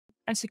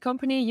as a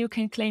company, you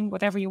can claim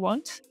whatever you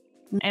want.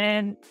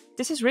 And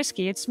this is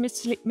risky. It's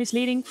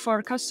misleading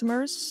for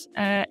customers,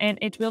 and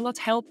it will not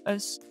help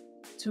us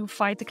to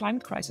fight the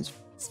climate crisis.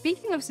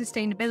 Speaking of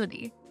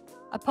sustainability,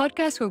 a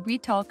podcast where we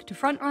talk to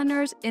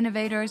frontrunners,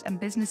 innovators, and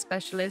business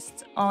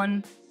specialists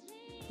on,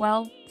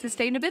 well,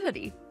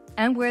 sustainability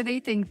and where they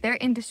think their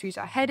industries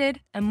are headed,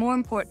 and more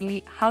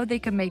importantly, how they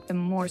can make them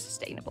more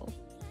sustainable.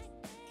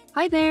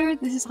 Hi there,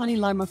 this is Hani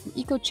Larma from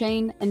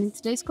EcoChain, and in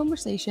today's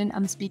conversation,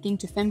 I'm speaking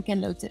to Femke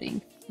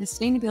Lotgerink, the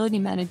Sustainability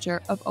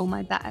Manager of Oh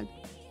My Bag,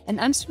 an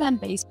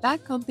Amsterdam-based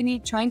bag company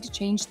trying to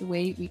change the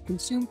way we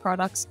consume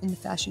products in the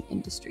fashion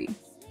industry.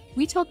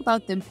 We talk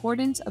about the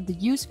importance of the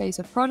use phase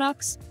of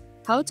products,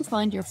 how to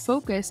find your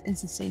focus in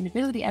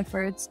sustainability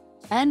efforts,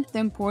 and the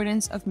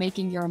importance of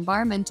making your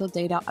environmental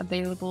data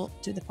available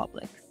to the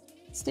public.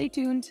 Stay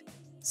tuned.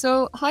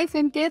 So, hi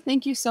Femke,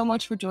 thank you so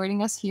much for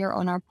joining us here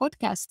on our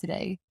podcast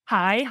today.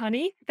 Hi,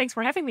 Honey. Thanks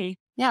for having me.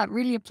 Yeah,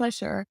 really a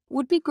pleasure.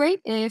 Would be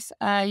great if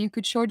you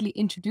could shortly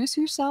introduce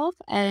yourself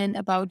and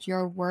about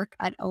your work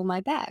at Oh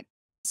My Bag.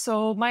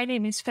 So my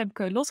name is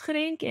Femke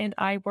Lotgerink, and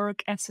I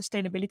work as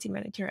Sustainability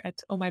Manager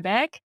at Oh My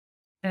Bag.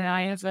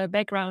 I have a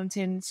background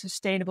in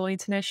sustainable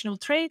international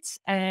trade,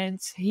 and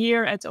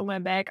here at Oh My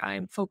Bag,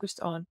 I'm focused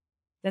on,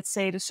 let's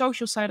say, the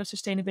social side of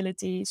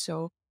sustainability.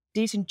 So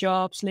decent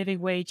jobs,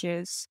 living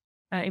wages,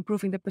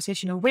 improving the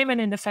position of women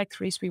in the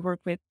factories we work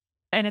with.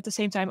 And at the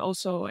same time,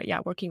 also,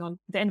 working on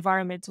the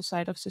environmental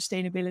side of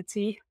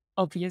sustainability,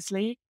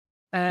 obviously.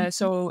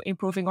 So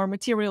improving our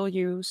material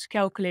use,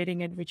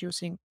 calculating and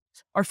reducing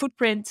our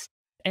footprint,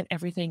 and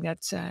everything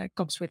that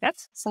comes with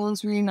that.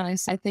 Sounds really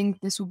nice. I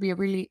think this will be a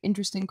really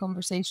interesting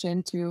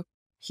conversation to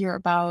hear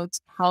about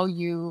how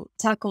you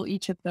tackle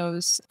each of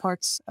those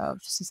parts of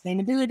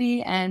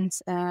sustainability and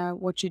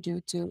what you do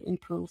to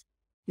improve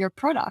your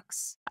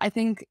products. I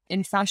think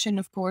in fashion,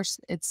 of course,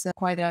 it's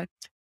quite a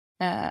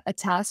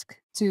task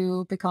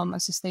to become a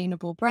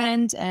sustainable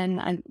brand,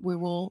 and we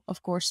will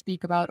of course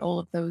speak about all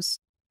of those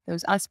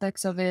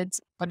aspects of it.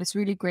 But it's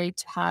really great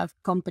to have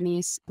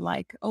companies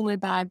like Oh My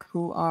Bag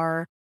who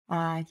are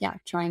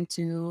trying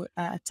to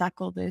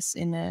tackle this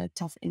in a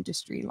tough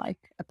industry like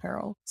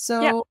apparel.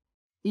 So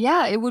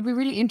yeah, it would be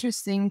really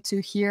interesting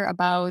to hear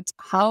about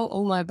how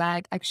Oh My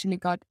Bag actually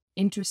got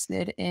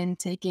interested in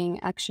taking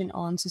action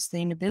on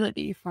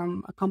sustainability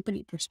from a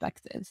company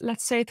perspective.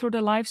 Let's say through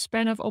the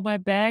lifespan of Oh My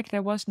Bag,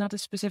 there was not a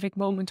specific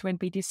moment when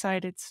we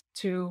decided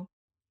to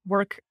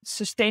work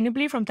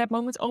sustainably from that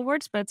moment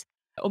onwards, but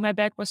Oh My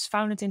Bag was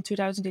founded in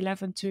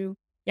 2011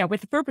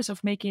 with the purpose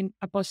of making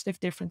a positive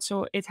difference.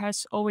 So it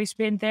has always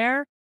been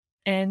there,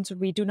 and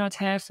we do not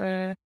have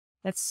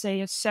let's say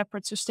a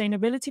separate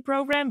sustainability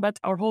program, but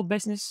our whole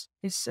business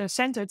is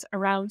centered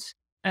around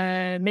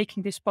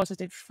making this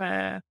positive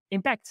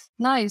impact.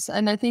 Nice.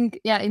 And I think,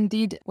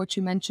 indeed, what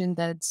you mentioned,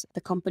 that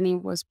the company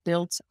was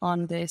built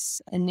on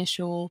this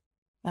initial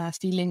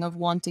feeling of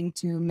wanting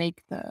to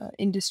make the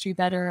industry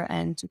better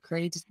and to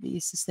create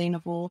these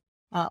sustainable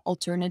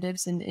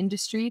alternatives in the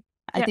industry.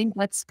 I think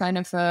that's kind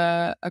of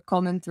a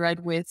common thread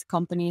with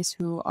companies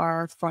who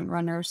are front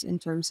runners in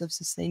terms of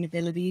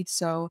sustainability.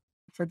 So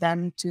for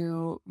them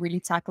to really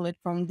tackle it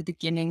from the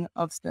beginning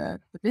of the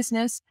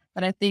business.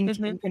 But I think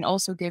you can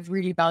also give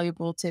really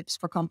valuable tips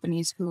for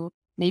companies who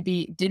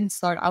maybe didn't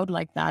start out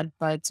like that,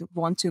 but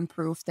want to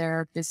improve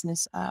their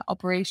business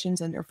operations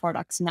and their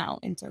products now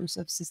in terms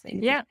of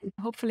sustainability. Yeah,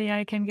 hopefully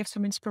I can give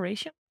some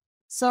inspiration.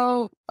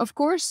 So, of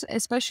course,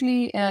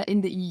 especially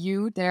in the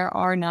EU, there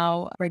are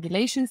now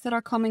regulations that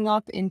are coming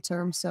up in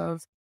terms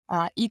of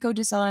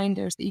eco-design.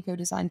 There's the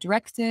Eco-Design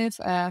Directive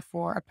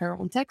for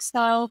apparel and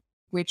textile,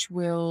 which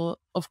will,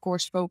 of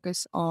course,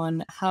 focus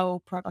on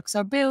how products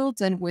are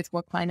built and with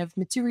what kind of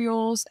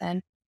materials,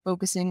 and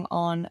focusing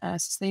on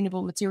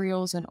sustainable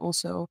materials and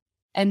also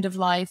end of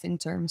life in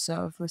terms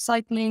of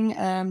recycling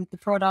the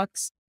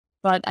products.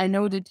 But I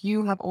know that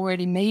you have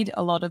already made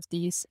a lot of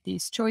these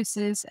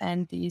choices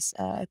and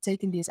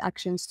taken these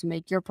actions to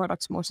make your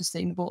products more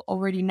sustainable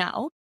already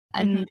now.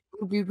 And it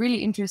would be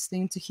really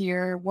interesting to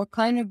hear what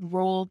kind of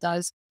role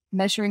does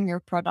measuring your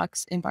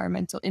products'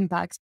 environmental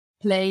impact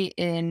play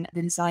in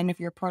the design of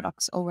your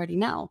products already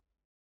now?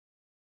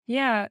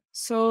 Yeah,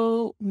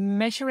 so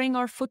measuring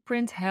our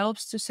footprint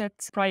helps to set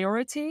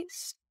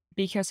priorities,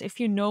 because if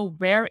you know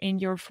where in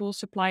your full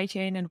supply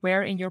chain and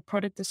where in your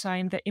product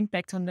design the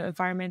impact on the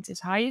environment is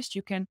highest,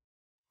 you can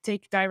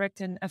take direct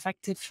and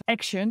effective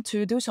action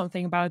to do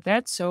something about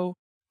that. So,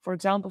 for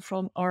example,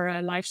 from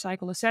our life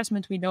cycle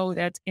assessment, we know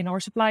that in our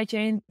supply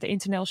chain, the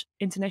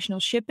international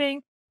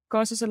shipping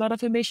causes a lot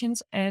of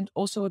emissions, and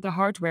also the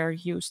hardware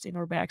used in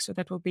our bags. So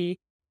that will be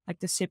like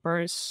the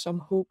zippers, some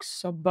hooks,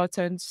 some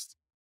buttons.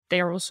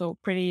 They are also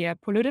pretty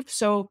pollutive.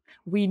 So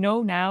we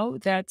know now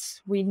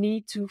that we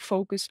need to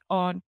focus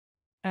on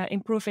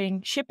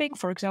improving shipping,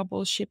 for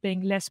example,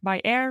 shipping less by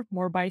air,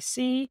 more by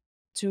sea,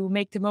 to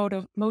make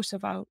the most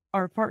of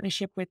our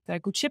partnership with the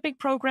Good Shipping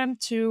program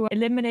to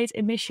eliminate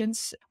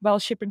emissions while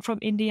shipping from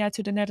India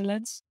to the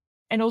Netherlands.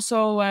 And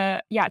also,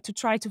 to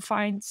try to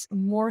find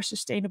more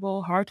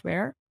sustainable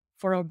hardware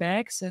for our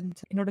bags. And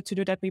in order to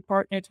do that, we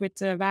partnered with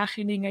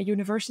Wageningen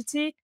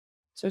University.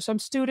 So some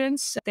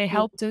students, they Yeah.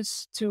 helped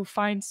us to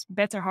find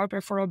better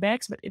hardware for our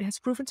bags, but it has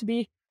proven to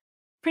be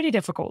pretty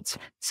difficult.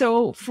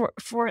 So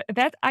for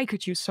that, I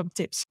could use some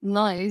tips.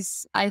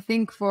 Nice. I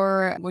think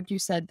for what you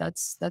said,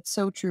 that's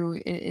so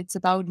true. It's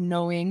about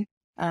knowing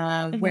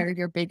Mhm. where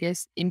your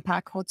biggest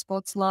impact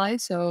hotspots lie.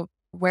 So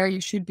where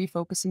you should be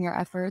focusing your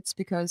efforts,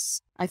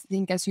 because I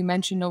think, as you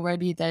mentioned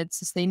already, that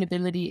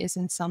sustainability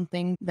isn't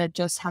something that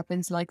just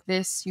happens like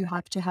this. You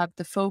have to have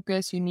the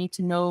focus. You need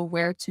to know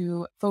where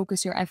to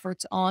focus your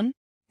efforts on,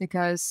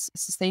 because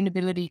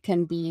sustainability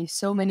can be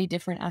so many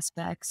different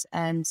aspects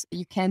and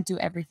you can't do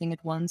everything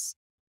at once.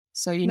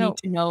 So you need No.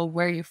 to know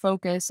where you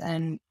focus.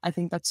 And I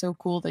think that's so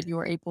cool that you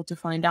were able to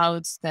find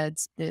out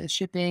that the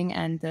shipping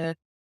and the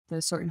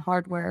certain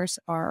hardwares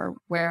are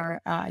where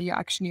you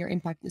actually your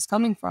impact is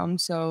coming from.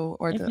 So,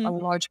 or a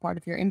Mhm. large part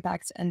of your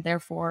impact. And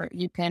therefore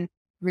you can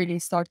really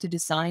start to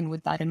design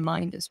with that in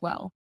mind as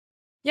well.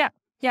 Yeah.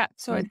 Yeah.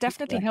 So So I it think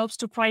definitely helps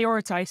to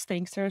prioritize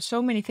things. There are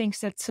so many things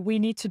that we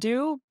need to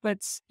do,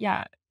 but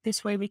yeah,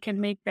 this way we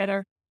can make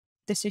better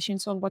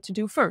decisions on what to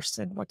do first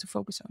and what to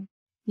focus on.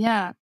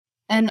 yeah.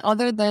 And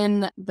other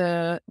than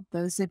the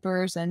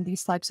zippers and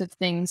these types of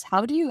things,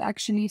 how do you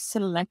actually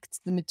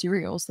select the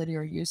materials that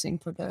you're using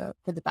for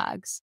the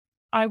bags?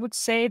 I would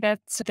say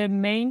that the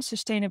main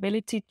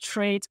sustainability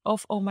trait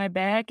of On My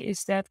Bag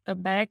is that a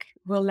bag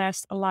will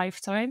last a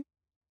lifetime.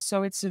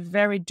 So it's a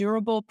very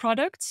durable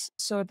product.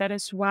 So that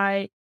is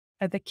why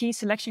the key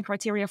selection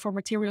criteria for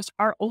materials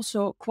are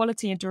also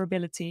quality and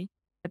durability.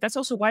 But that's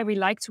also why we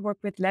like to work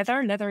with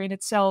leather. Leather in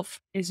itself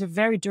is a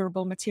very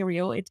durable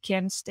material. It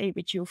can stay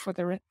with you for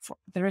for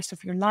the rest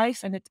of your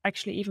life, and it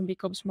actually even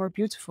becomes more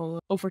beautiful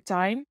over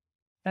time.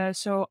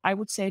 So I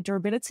would say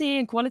durability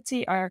and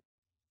quality are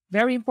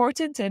very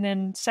important. And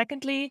then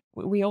secondly,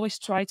 we always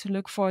try to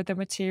look for the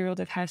material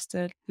that has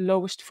the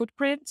lowest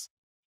footprint.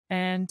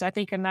 And I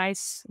think a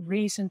nice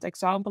recent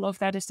example of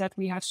that is that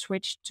we have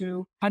switched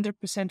to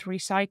 100%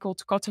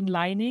 recycled cotton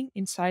lining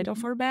inside of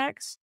Mhm. our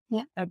bags.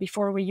 Yeah.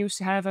 Before we used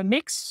to have a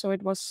mix, so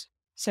it was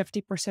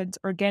 70%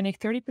 organic,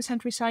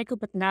 30% recycled,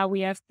 but now we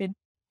have been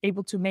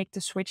able to make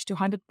the switch to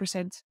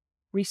 100%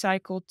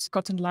 recycled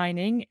cotton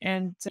lining.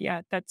 And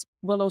yeah, that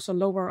will also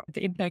lower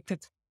the impact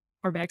that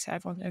our bags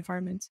have on the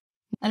environment.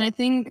 And I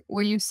think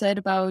what you said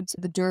about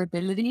the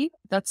durability,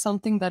 that's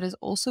something that has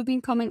also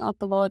been coming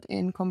up a lot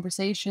in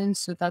conversations.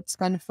 So that's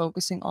kind of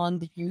focusing on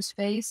the use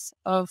phase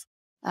of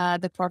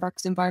the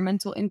product's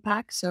environmental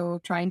impact.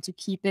 So trying to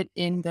keep it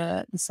in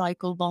the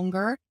cycle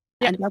longer.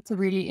 Yeah. And that's a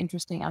really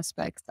interesting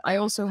aspect. I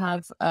also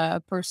have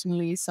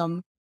personally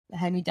some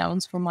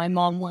hand-me-downs from my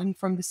mom, one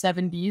from the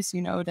 70s,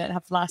 that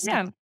have lasted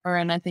Yeah. forever.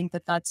 And I think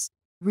that that's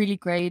really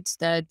great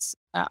that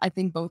I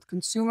think both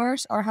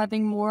consumers are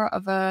having more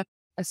of a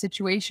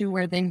situation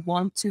where they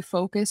want to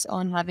focus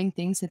on having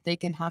things that they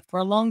can have for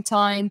a long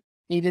time,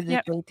 maybe that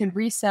Yeah. they can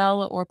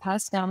resell or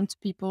pass down to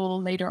people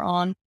later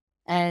on.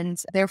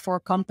 And therefore,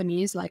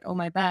 companies like Oh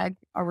My Bag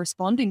are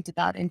responding to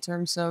that in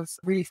terms of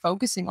really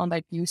focusing on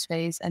that use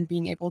phase and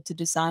being able to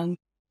design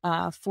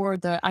for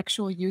the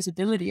actual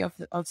usability of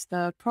the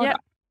Yeah.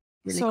 product.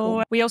 Really So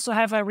cool. we also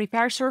have a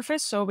repair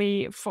service. So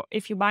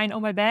if you buy an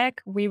On My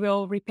Bag, we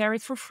will repair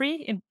it for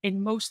free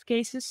in most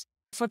cases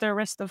for the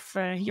rest of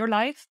your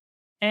life.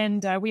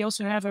 And we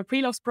also have a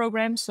pre-loved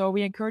program. So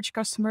we encourage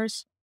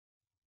customers,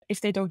 if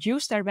they don't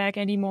use their bag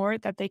anymore,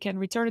 that they can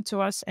return it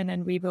to us, and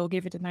then we will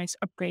give it a nice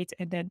upgrade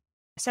and then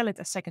sell it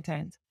as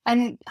secondhand.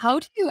 And how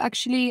do you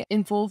actually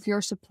involve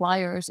your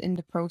suppliers in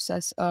the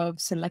process of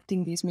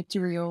selecting these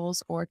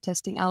materials or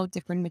testing out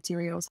different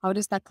materials? How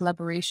does that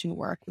collaboration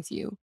work with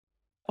you?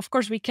 Of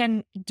course, we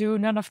can do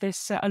none of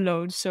this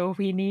alone. So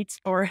we need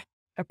our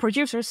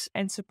producers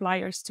and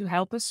suppliers to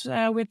help us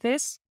with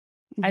this.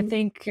 I Mhm.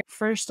 think,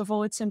 first of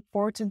all, it's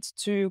important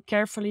to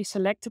carefully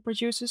select the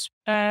producers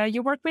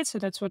you work with. So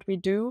that's what we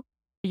do.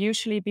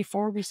 Usually,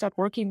 before we start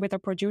working with a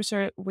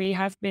producer, we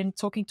have been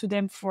talking to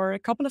them for a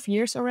couple of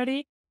years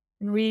already,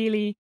 and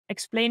really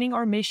explaining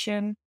our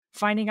mission,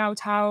 finding out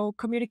how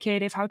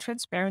communicative, how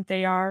transparent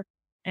they are.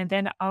 And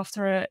then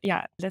after,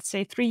 yeah, let's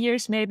say 3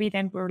 years, maybe,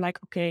 then we're like,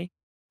 okay,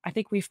 I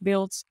think we've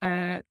built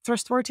a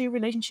trustworthy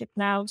relationship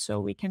now, so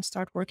we can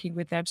start working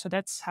with them. So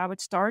that's how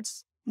it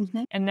starts.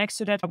 Mhm. And next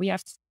to that, we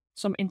have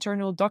some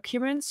internal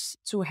documents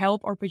to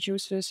help our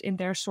producers in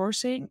their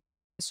sourcing.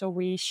 So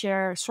we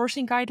share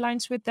sourcing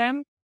guidelines with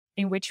them,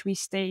 in which we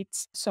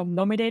state some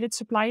nominated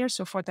suppliers.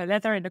 So for the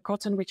leather and the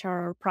cotton, which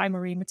are our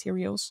primary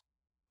materials,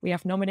 we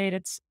have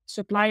nominated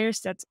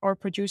suppliers that our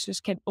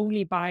producers can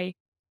only buy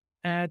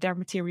their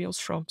materials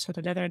from. So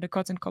the leather and the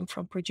cotton come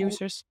from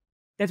producers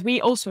that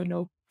we also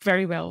know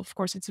very well. Of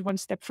course, it's one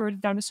step further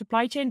down the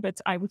supply chain,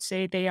 but I would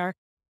say they are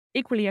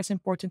equally as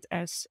important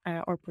as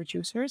our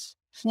producers.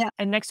 Yeah.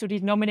 And next to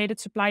these nominated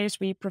suppliers,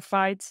 we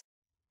provide,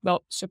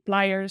 well,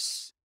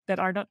 suppliers that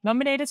are not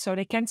nominated, so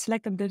they can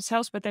select them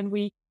themselves, but then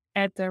we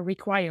add the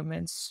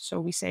requirements. So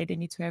we say they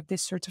need to have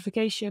this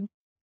certification.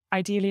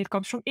 Ideally, it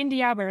comes from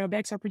India, where our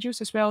bags are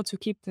produced as well, to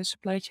keep the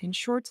supply chain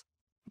short.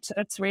 So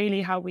that's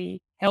really how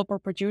we help our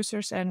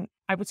producers. And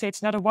I would say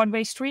it's not a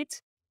one-way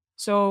street.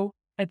 So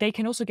they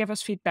can also give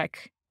us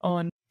feedback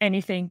on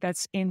anything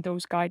that's in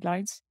those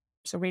guidelines.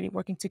 So really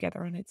working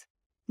together on it.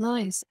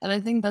 Nice. And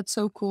I think that's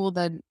so cool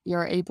that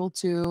you're able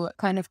to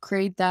kind of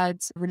create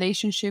that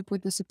relationship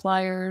with the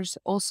suppliers,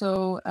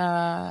 also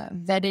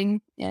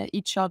vetting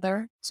each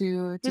other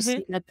to Hmm.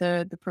 see that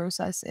the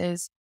process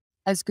is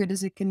as good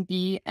as it can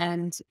be,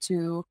 and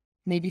to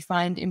maybe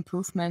find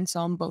improvements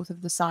on both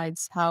of the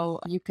sides, how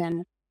you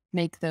can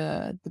make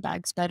the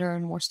bags better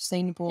and more Yeah.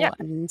 sustainable,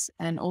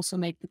 and also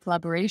make the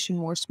collaboration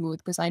more smooth.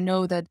 Because I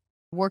know that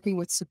working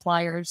with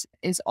suppliers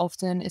is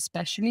often,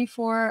 especially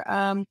for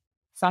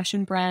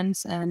fashion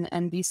brands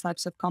and these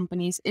types of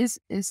companies,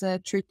 is a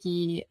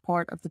tricky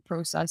part of the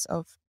process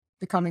of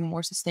becoming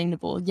more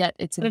sustainable. Yet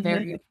it's a Hmm.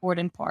 very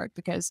important part,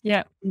 because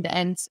Yeah. in the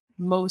end,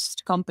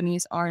 most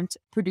companies aren't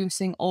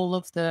producing all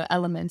of the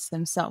elements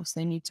themselves.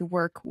 They need to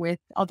work with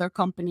other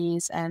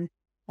companies. And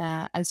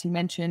as you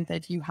mentioned,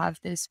 that you have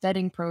this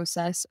vetting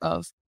process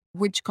of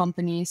which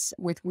companies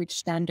with which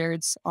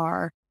standards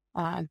are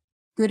uh,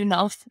 good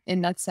enough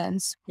in that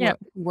sense, Yeah.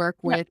 work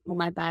Yeah. with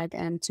my bag,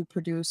 and to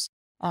produce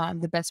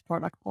the best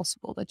product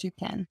possible that you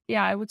can.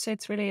 Yeah. I would say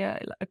it's really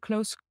a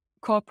close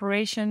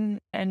cooperation,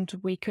 and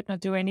we could not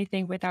do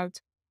anything without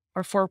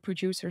our 4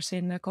 producers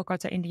in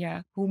Kolkata,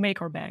 India, who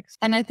make our bags.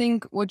 And I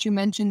think what you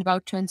mentioned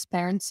about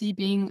transparency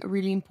being a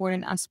really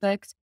important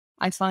aspect,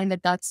 I find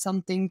that that's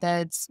something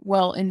that's,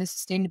 well, in the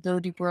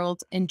sustainability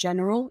world in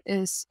general,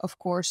 is of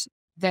course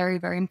very,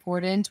 very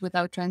important.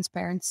 Without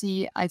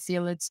transparency, I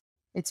feel it's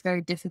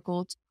very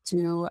difficult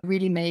to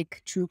really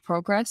make true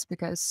progress,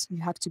 because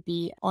you have to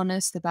be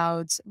honest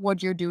about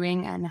what you're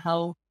doing and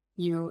how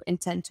you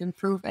intend to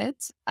improve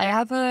it. I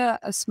have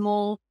a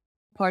small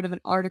part of an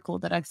article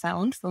that I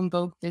found from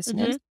Vogue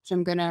Business, Hmm. which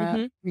I'm gonna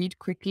Hmm. read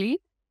quickly.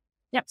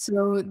 Yeah.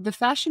 So, the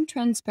Fashion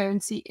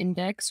Transparency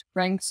Index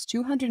ranks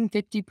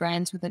 250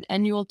 brands with an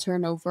annual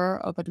turnover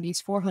of at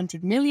least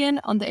 400 million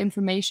on the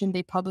information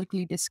they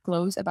publicly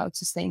disclose about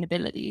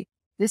sustainability.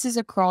 This is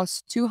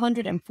across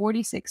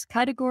 246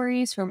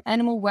 categories, from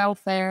animal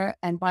welfare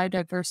and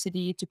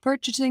biodiversity to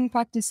purchasing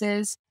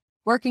practices,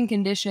 working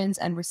conditions,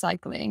 and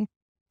recycling.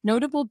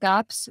 Notable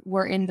gaps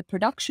were in the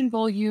production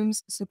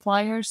volumes,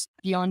 suppliers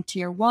beyond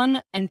Tier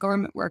 1, and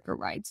government worker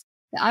rights.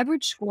 The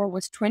average score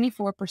was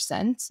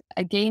 24%,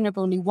 a gain of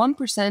only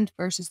 1%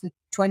 versus the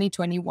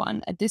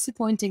 2021, a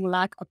disappointing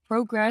lack of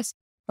progress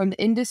from the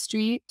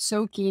industry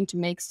so keen to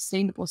make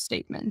sustainable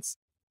statements.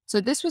 So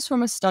this was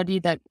from a study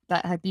that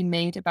had been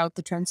made about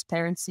the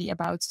transparency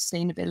about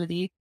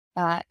sustainability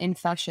in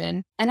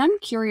fashion. And I'm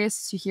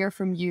curious to hear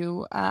from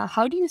you.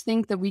 How do you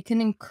think that we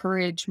can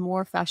encourage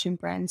more fashion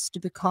brands to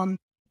become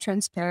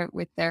transparent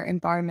with their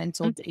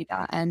environmental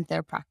data and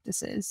their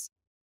practices?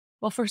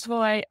 Well, first of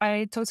all,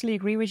 I totally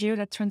agree with you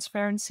that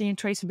transparency and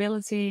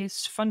traceability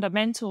is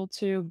fundamental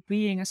to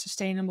being a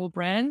sustainable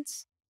brand.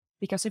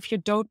 Because if you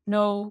don't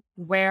know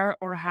where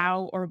or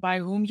how or by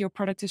whom your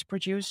product is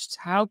produced,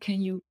 how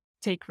can you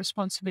take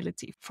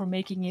responsibility for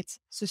making it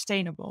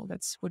sustainable?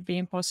 That would be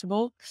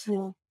impossible.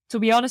 Yeah. To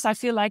be honest, I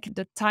feel like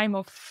the time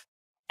of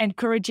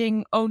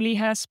encouraging only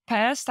has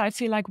passed. I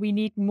feel like we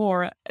need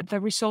more. The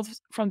result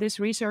from this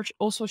research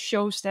also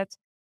shows that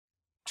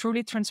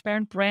truly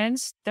transparent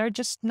brands, there are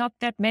just not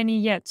that many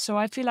yet. So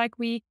I feel like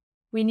we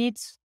need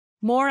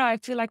more. I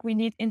feel like we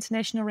need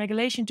international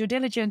regulation, due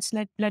diligence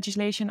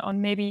legislation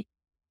on maybe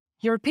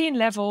European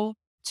level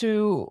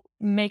to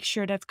make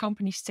sure that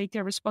companies take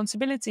their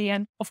responsibility.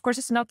 And of course,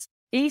 it's not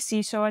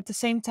easy. So at the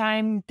same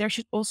time, there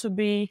should also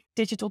be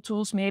digital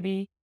tools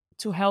maybe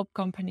to help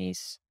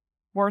companies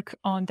work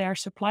on their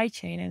supply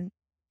chain and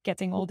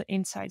getting all the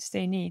insights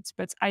they need.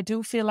 But I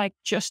do feel like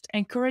just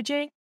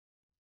encouraging,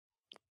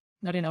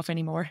 not enough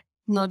anymore.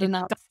 Not It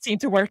enough. doesn't seem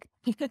to work.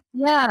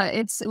 Yeah,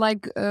 it's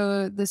like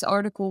this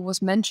article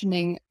was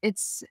mentioning.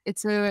 It's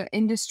a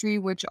industry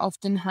which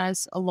often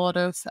has a lot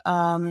of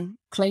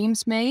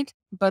claims made,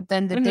 but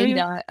then the Mhm.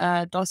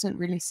 data doesn't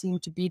really seem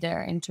to be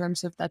there in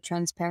terms of that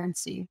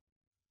transparency,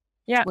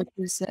 Yeah, which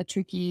is a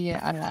tricky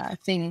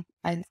thing.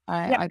 yeah,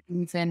 I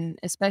believe in,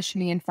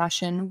 especially in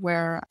fashion,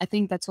 where I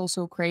think that's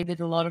also created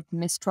a lot of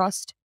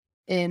mistrust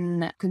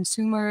in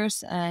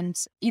consumers, and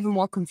even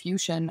more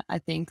confusion, I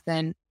think,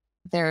 than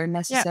there yeah.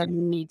 necessarily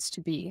needs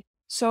to be.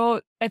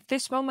 So at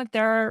this moment,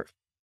 there are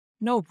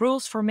no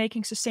rules for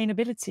making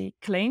sustainability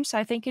claims.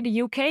 I think in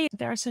the UK,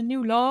 there's a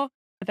new law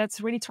that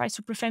really tries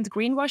to prevent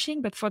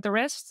greenwashing. But for the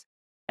rest,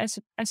 as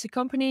a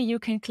company, you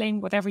can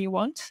claim whatever you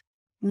want.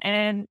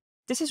 And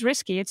this is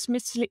risky. It's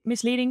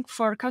misleading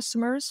for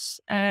customers,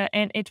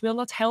 and it will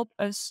not help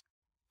us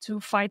to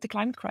fight the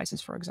climate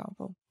crisis, for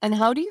example. And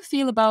how do you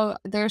feel about,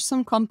 there are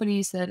some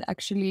companies that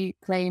actually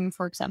claim,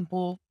 for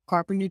example,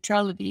 carbon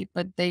neutrality,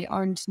 but they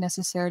aren't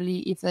necessarily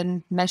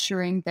even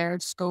measuring their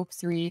scope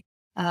 3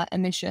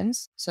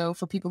 emissions. So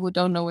for people who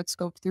don't know what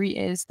scope 3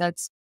 is,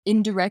 that's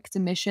indirect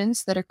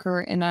emissions that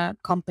occur in a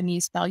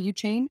company's value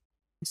chain.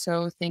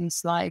 So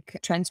things like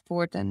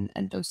transport and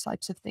those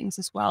types of things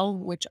as well,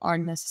 which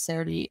aren't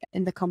necessarily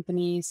in the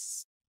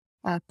company's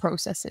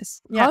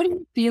processes. Yeah. How do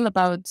you feel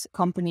about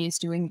companies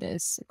doing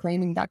this,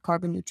 claiming that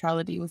carbon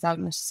neutrality without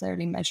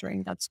necessarily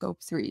measuring that scope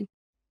 3?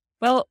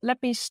 Well,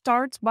 let me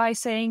start by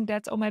saying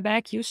that On My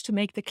Back used to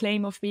make the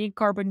claim of being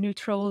carbon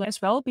neutral as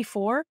well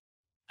before.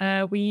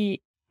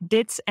 We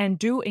did and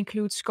do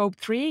include scope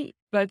 3,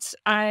 but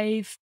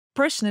I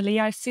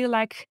feel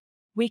like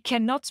we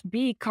cannot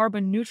be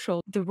carbon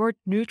neutral. The word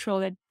neutral,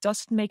 that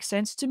doesn't make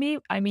sense to me.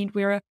 I mean,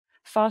 we're a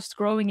fast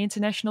growing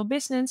international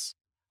business.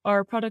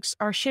 Our products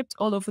are shipped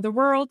all over the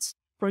world,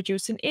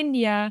 produced in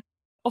India.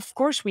 Of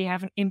course, we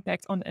have an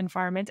impact on the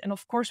environment, and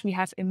of course, we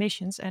have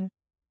emissions. And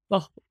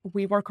well,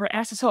 we work our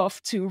asses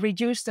off to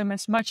reduce them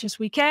as much as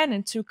we can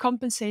and to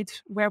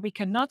compensate where we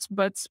cannot.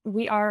 But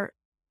we are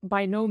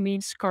by no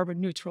means carbon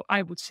neutral,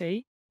 I would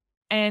say.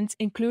 And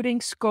including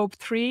scope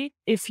 3,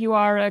 if you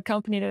are a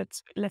company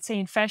that, let's say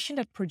in fashion,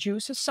 that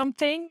produces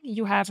something,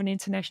 you have an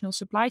international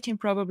supply chain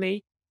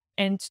probably.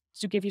 And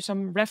to give you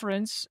some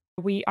reference,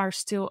 we are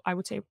still, I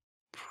would say,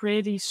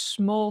 pretty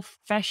small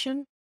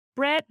fashion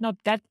brand, not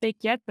that big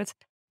yet, but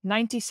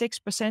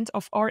 96%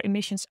 of our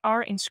emissions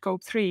are in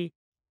scope 3.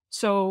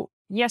 So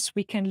yes,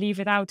 we can leave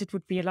it out. It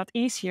would be a lot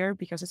easier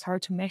because it's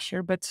hard to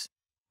measure. But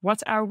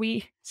what are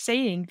we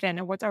saying then?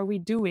 And what are we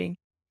doing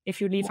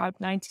if you leave out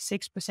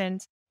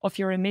 96% of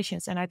your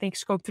emissions? And I think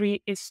scope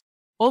 3 is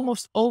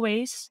almost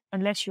always,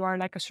 unless you are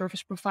like a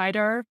service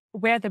provider,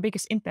 where the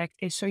biggest impact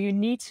is. So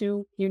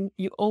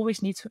you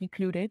always need to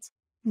include it.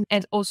 Mm.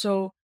 And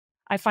also,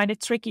 I find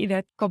it tricky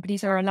that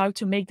companies are allowed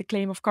to make the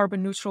claim of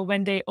carbon neutral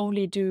when they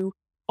only do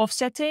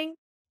offsetting,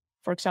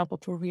 for example,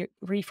 through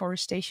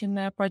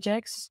reforestation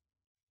projects.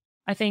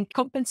 I think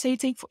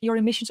compensating for your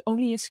emissions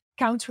only is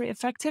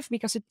counter-effective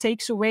because it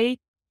takes away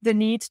the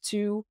need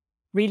to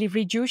really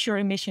reduce your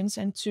emissions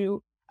and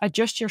to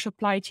adjust your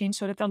supply chain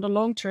so that on the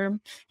long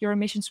term, your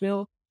emissions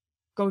will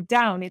go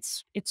down.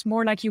 It's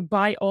more like you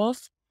buy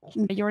off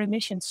Mm. your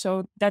emissions.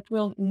 So that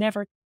will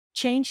never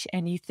change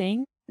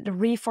anything. The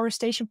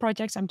reforestation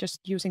projects, I'm just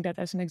using that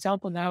as an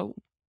example now.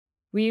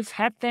 We've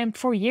had them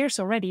for years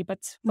already,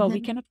 but well, we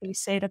Mhm. cannot really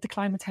say that the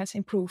climate has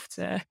improved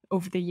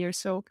over the years.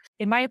 So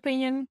in my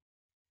opinion,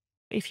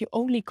 if you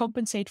only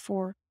compensate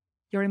for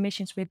your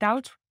emissions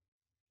without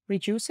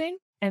reducing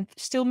and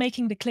still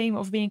making the claim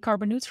of being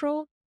carbon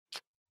neutral,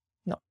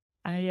 no,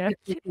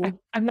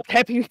 I'm not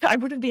happy. I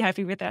wouldn't be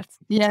happy with that.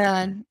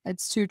 Yeah,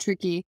 it's too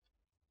tricky.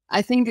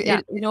 I think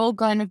Yeah. it all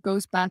kind of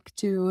goes back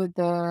to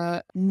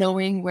the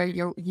knowing where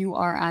you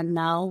are at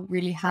now,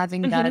 really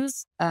having that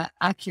Hmm.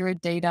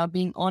 accurate data,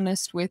 being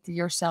honest with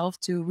yourself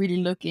to really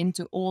look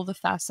into all the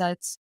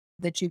facets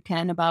that you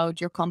can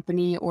about your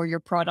company or your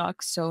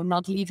products. So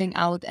not leaving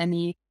out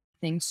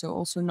anything. So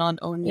also not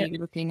Yeah. only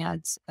looking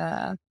at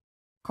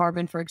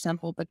carbon, for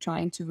example, but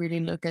trying to really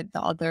look at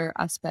the other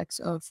aspects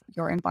of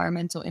your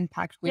environmental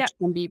impact, Yeah. which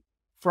can be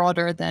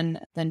broader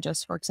than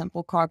just, for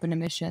example, carbon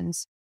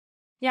emissions.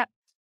 Yeah.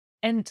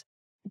 And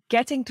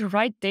getting the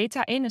right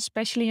data in,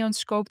 especially on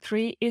scope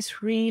 3,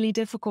 is really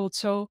difficult.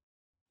 So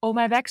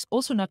OMIVAC's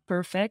also not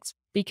perfect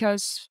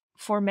because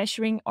for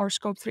measuring our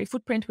scope 3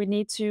 footprint, we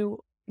need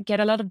to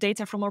get a lot of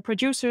data from our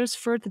producers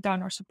further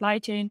down our supply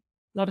chain,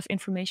 a lot of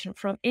information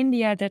from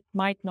India that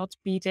might not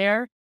be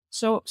there.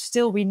 So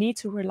still we need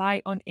to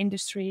rely on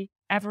industry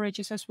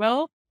averages as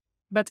well.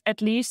 But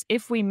at least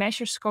if we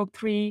measure scope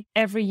 3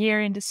 every year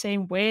in the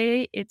same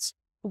way,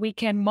 we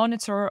can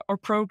monitor our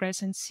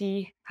progress and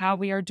see how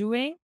we are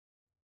doing.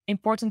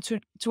 Important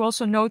to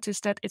also notice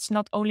that it's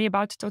not only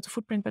about the total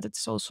footprint, but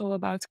it's also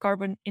about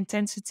carbon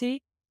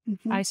intensity.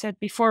 Mhm. I said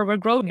before, we're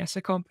growing as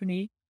a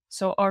company,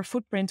 so our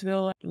footprint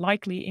will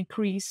likely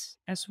increase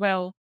as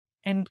well.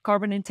 And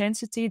carbon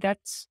intensity,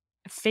 that's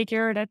a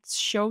figure that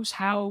shows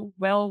how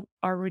well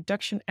our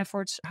reduction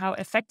efforts, how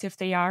effective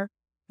they are,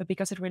 but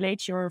because it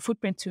relates your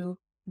footprint to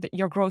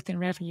your growth in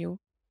revenue.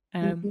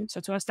 Mhm.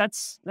 So to us,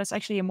 that's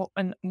actually a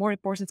more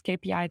important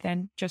KPI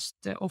than just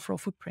the overall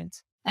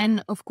footprint.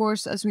 And of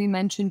course, as we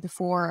mentioned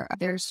before,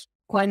 there's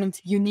quite of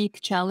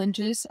unique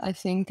challenges, I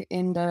think,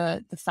 in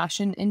the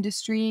fashion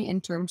industry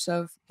in terms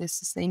of the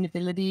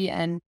sustainability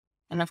and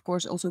of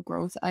course also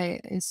growth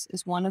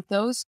is one of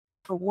those.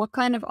 But what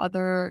kind of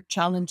other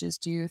challenges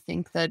do you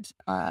think that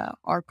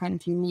are kind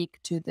of unique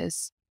to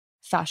this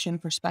fashion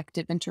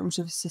perspective in terms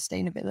of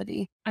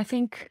sustainability? I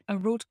think a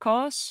root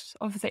cause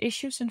of the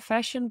issues in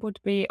fashion would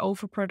be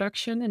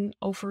overproduction and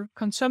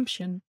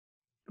overconsumption,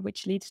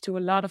 which leads to a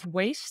lot of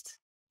waste.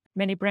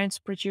 Many brands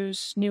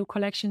produce new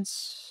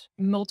collections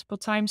multiple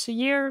times a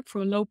year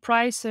for low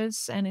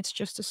prices, and it's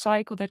just a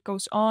cycle that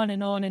goes on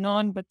and on and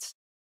on. But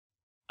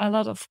a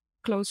lot of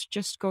clothes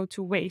just go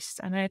to waste.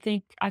 And I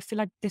feel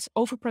like this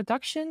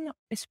overproduction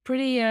is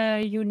pretty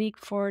unique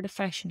for the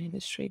fashion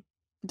industry.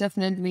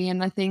 Definitely.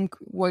 And I think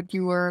what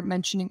you were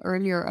mentioning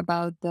earlier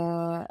about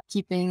the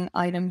keeping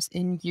items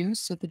in use,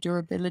 so the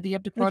durability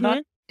of the Hmm.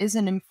 product is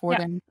an Yeah.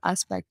 important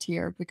aspect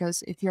here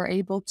because if you're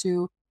able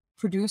to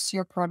produce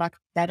your product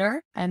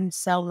better and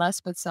sell less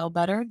but sell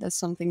better, that's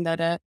something that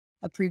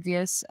a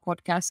previous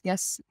podcast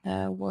guest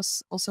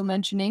was also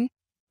mentioning.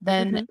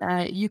 then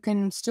Hmm. you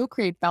can still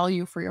create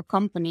value for your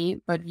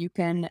company, but you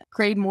can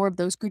create more of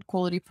those good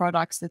quality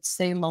products that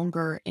stay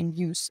longer in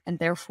use. And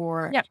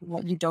therefore, Yeah.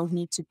 you don't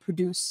need to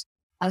produce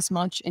as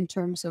much in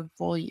terms of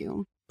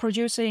volume.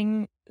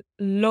 Producing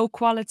low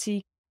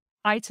quality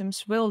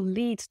items will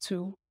lead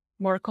to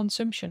more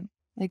consumption.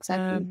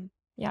 Exactly.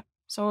 Yeah.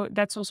 So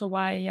that's also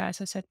why, yeah,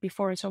 as I said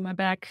before, it's on my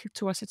bag.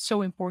 To us, it's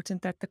so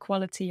important that the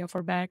quality of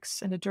our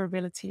bags and the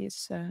durability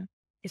is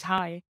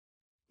high.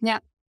 Yeah,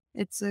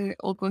 it's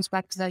all goes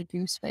back to that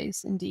use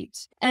phase indeed.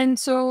 And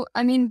so,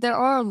 I mean, there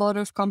are a lot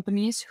of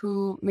companies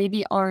who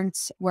maybe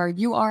aren't where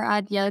you are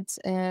at yet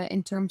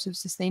in terms of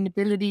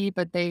sustainability,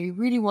 but they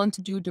really want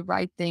to do the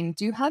right thing.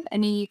 Do you have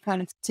any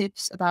kind of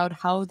tips about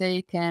how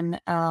they can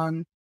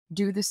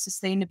do the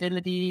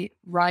sustainability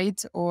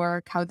right,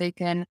 or how they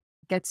can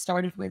get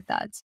started with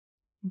that?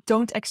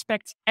 Don't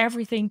expect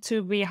everything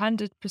to be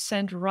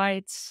 100%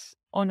 right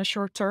on a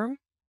short term.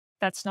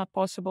 That's not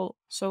possible.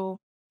 So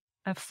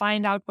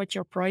find out what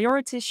your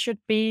priorities should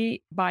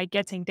be by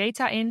getting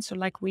data in. So,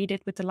 like we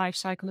did with the life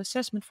cycle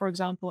assessment, for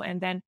example, and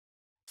then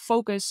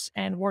focus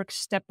and work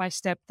step by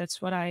step.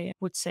 That's what I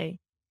would say.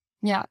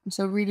 Yeah,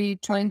 so really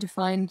trying to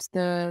find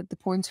the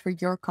points for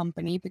your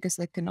company, because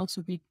they can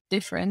also be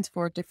different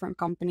for different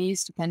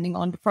companies depending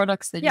on the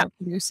products that Yeah. you're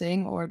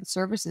producing or the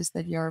services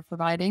that you're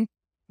providing.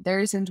 There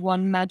isn't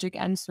one magic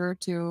answer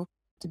to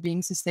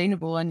being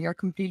sustainable, and you're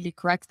completely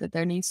correct that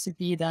there needs to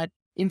be that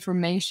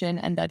information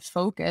and that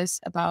focus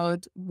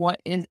about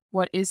what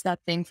is that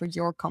thing for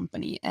your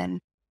company, Yeah.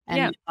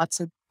 and that's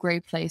a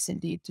great place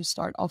indeed to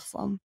start off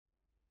from.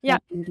 Yeah.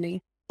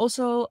 Definitely.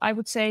 Also, I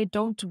would say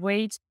don't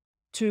wait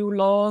too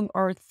long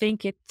or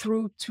think it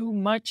through too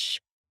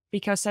much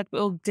because that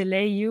will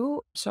delay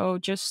you. So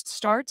just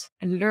start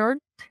and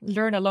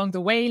learn along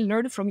the way,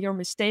 learn from your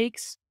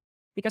mistakes,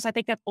 because I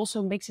think that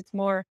also makes it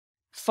more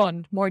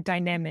fun, more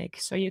dynamic.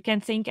 So you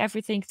can think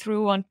everything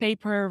through on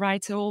paper,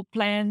 write all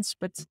plans,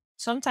 but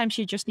sometimes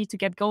you just need to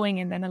get going,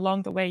 and then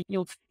along the way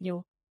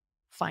you'll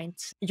find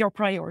your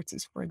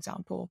priorities, for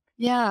example.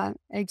 Yeah,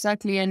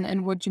 exactly.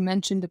 And what you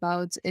mentioned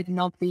about it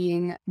not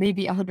being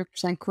maybe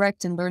 100%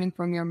 correct and learning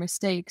from your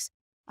mistakes,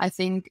 I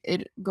think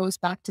it goes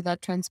back to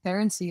that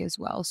transparency as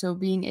well. So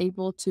being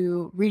able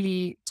to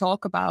really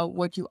talk about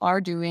what you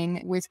are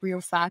doing with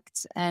real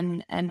facts,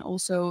 and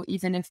also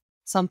even if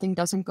something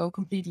doesn't go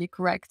completely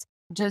correct,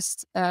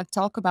 just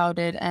talk about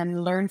it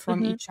and learn from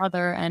Hmm. each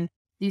other. And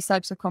these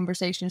types of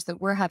conversations that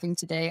we're having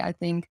today, I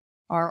think,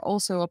 are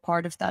also a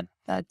part of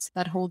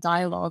that whole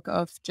dialogue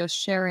of just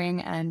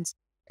sharing. And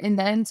in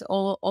the end,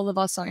 all of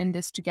us are in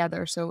this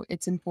together, so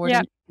it's Yeah.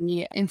 important to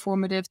be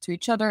informative to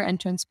each other and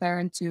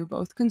transparent to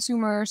both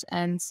consumers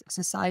and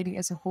society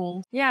as a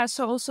whole. Yeah,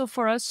 so also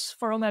for us,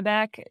 for On My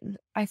Back,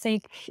 I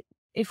think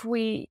if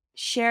we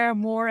share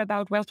more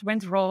about what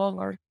went wrong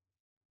or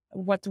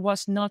what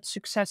was not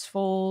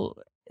successful,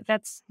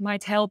 that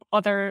might help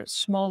other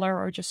smaller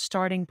or just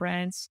starting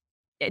brands.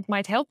 It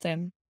might help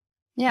them.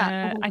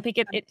 Yeah, I think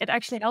it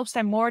actually helps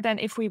them more than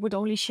if we would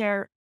only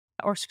share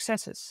our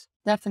successes.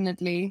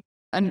 definitely.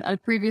 And Yeah. a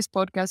previous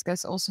podcast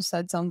guest also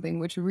said something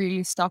which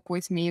really stuck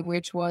with me,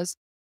 which was,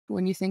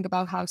 when you think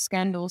about how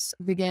scandals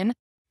begin,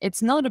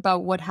 it's not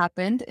about what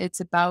happened, it's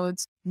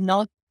about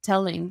not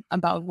telling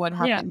about what Yeah.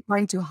 happened,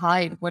 trying to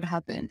hide what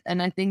happened.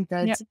 And I think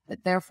Yeah.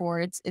 that therefore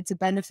it's a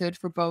benefit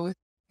for both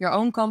your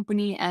own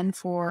company and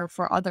for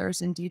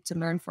others indeed to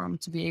learn from,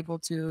 to be able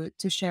to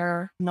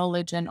share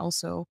knowledge and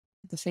also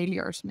the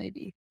failures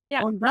maybe.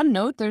 Yeah. On that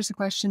note, there's a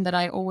question that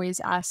I always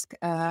ask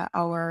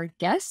our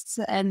guests,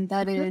 and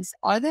that Mhm. is,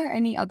 are there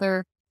any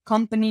other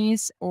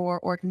companies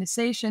or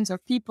organizations or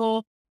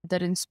people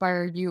that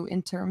inspire you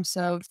in terms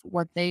of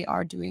what they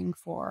are doing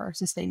for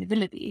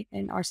sustainability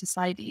in our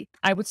society?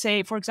 I would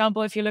say, for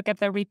example, if you look at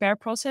the repair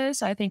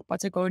process, I think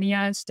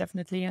Patagonia is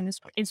definitely an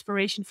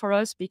inspiration for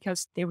us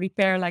because they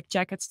repair like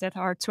jackets that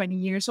are 20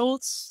 years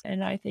old.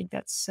 And I think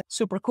that's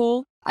super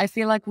cool. I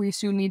feel like we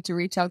soon need to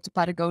reach out to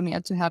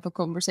Patagonia to have a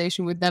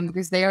conversation with them,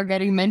 because they are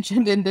getting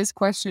mentioned in this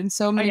question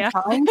so Oh, many yeah.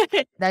 times.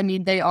 I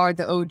mean, they are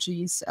the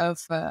OGs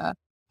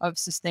of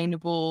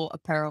sustainable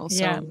apparel,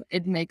 Yeah. so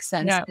it makes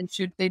sense. Yeah. And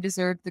should they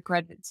deserve the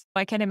credit?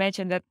 I can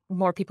imagine that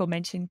more people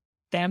mention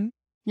them.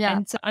 Yeah.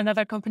 And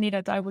another company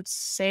that I would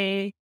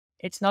say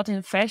it's not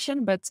in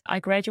fashion, but I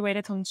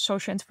graduated on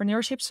social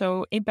entrepreneurship,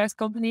 so impact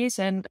companies.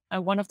 And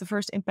one of the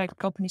first impact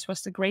companies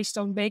was the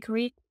Greystone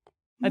Bakery,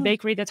 a Mm.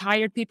 bakery that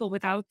hired people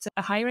without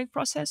a hiring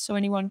process, so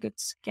anyone could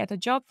get a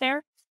job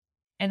there.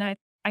 And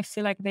I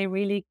feel like they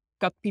really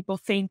got people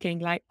thinking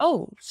like,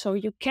 oh, so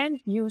you can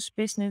use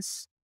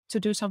business to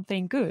do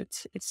something good.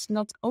 It's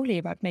not only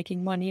about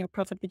making money or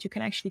profit, but you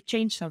can actually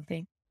change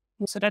something.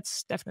 So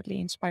that's definitely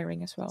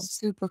inspiring as well.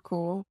 Super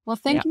cool. Well,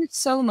 Yeah. thank you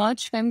so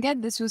much,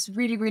 Femke. This was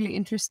really, really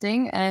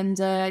interesting. And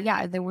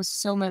yeah, there was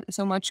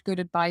so much good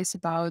advice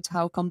about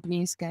how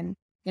companies can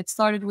get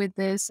started with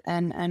this,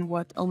 and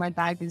what Oh My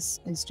Bag is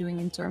doing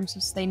in terms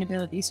of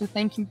sustainability. So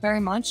thank you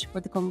very much for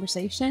the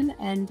conversation,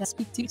 and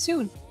speak to you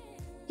soon.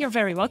 You're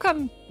very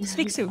welcome.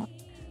 Speak soon.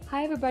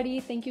 Hi, everybody.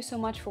 Thank you so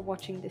much for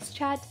watching this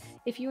chat.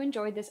 If you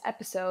enjoyed this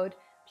episode,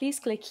 please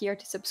click here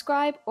to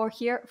subscribe or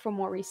hear for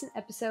more recent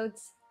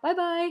episodes. Bye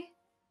bye!